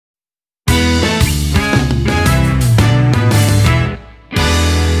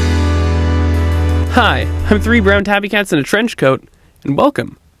Hi, I'm 3 brown tabby cats in a trench coat, and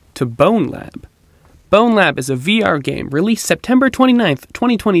welcome to Bone Lab. Bone Lab is a VR game released September 29th,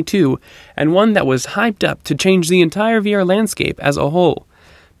 2022, and one that was hyped up to change the entire VR landscape as a whole.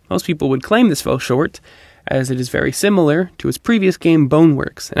 Most people would claim this fell short, as it is very similar to its previous game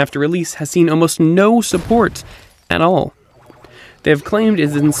Boneworks, and after release has seen almost no support at all. They have claimed it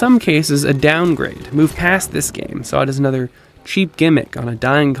is in some cases a downgrade, moved past this game, saw it as another cheap gimmick on a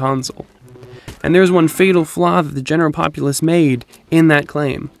dying console. And there's one fatal flaw that the general populace made in that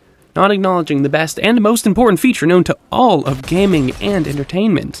claim, not acknowledging the best and most important feature known to all of gaming and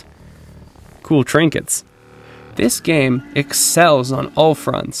entertainment: cool trinkets. This game excels on all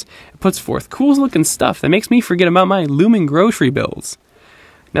fronts. It puts forth cool looking stuff that makes me forget about my looming grocery bills.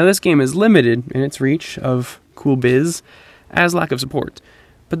 Now this game is limited in its reach of cool biz as lack of support,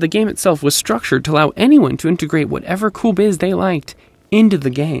 but the game itself was structured to allow anyone to integrate whatever cool biz they liked into the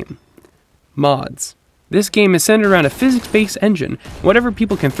game. Mods. This game is centered around a physics-based engine. Whatever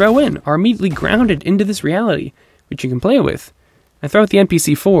people can throw in are immediately grounded into this reality, which you can play with, and throw out the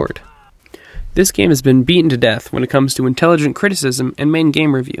NPC forward. This game has been beaten to death when it comes to intelligent criticism and main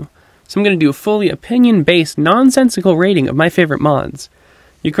game review, so I'm going to do a fully opinion-based, nonsensical rating of my favorite mods.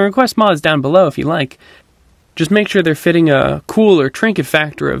 You can request mods down below if you like. Just make sure they're fitting a cool or trinket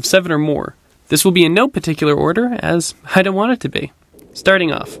factor of 7 or more. This will be in no particular order, as I don't want it to be.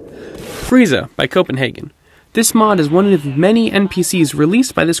 Starting off, Frieza by Copenhagen. This mod is one of many NPCs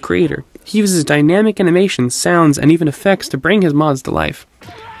released by this creator. He uses dynamic animations, sounds, and even effects to bring his mods to life.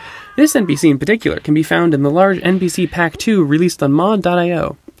 This NPC in particular can be found in the large NPC Pack 2 released on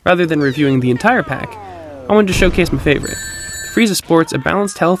mod.io. Rather than reviewing the entire pack, I wanted to showcase my favorite. Frieza sports a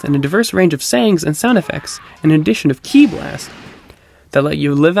balanced health and a diverse range of sayings and sound effects, in addition of Ki Blast, that let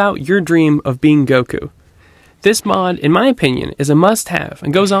you live out your dream of being Goku. This mod, in my opinion, is a must-have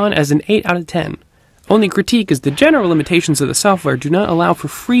and goes on as an 8 out of 10. Only critique is the general limitations of the software do not allow for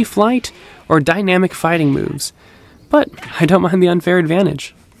free flight or dynamic fighting moves. But I don't mind the unfair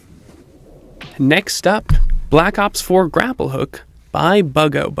advantage. Next up, Black Ops 4 Grapple Hook by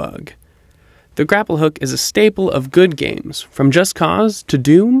Bug-O-Bug. The grapple hook is a staple of good games, from Just Cause to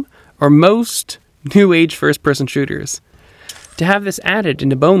Doom, or most new age first-person shooters. To have this added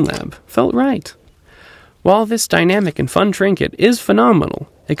into Bone Lab felt right. While this dynamic and fun trinket is phenomenal,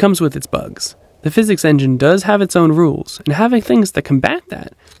 it comes with its bugs. The physics engine does have its own rules, and having things that combat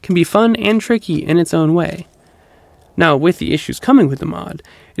that can be fun and tricky in its own way. Now, with the issues coming with the mod,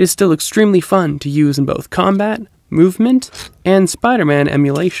 it is still extremely fun to use in both combat, movement, and Spider-Man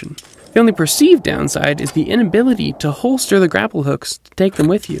emulation. The only perceived downside is the inability to holster the grapple hooks to take them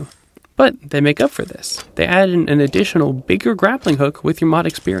with you. But they make up for this. They add in an additional, bigger grappling hook with your mod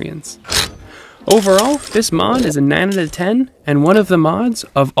experience. Overall, this mod is a 9 out of 10, and one of the mods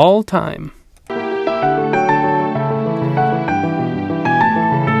of all time.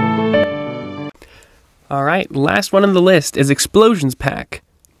 Alright, last one on the list is Explosions Pack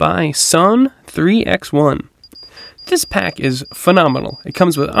by Son3x1. This pack is phenomenal. It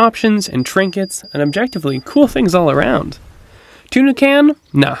comes with options and trinkets, and objectively cool things all around. Tuna can?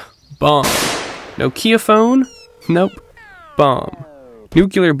 Nah, bomb. Nokia phone? Nope, bomb.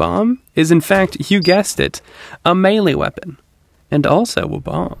 Nuclear bomb is, in fact, you guessed it, a melee weapon, and also a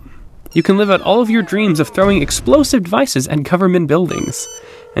bomb. You can live out all of your dreams of throwing explosive devices at government buildings,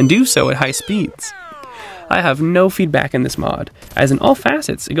 and do so at high speeds. I have no feedback in this mod, as in all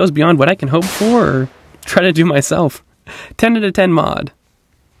facets it goes beyond what I can hope for or try to do myself. 10 out of 10 mod.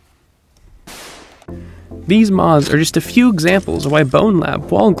 These mods are just a few examples of why Bone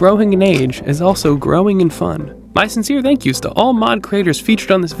Lab, while growing in age, is also growing in fun. My sincere thank yous to all mod creators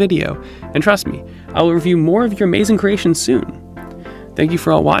featured on this video, and trust me, I will review more of your amazing creations soon. Thank you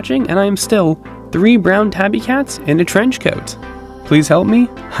for all watching, and I am still 3 brown tabby cats in a trench coat. Please help me,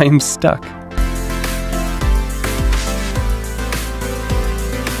 I am stuck.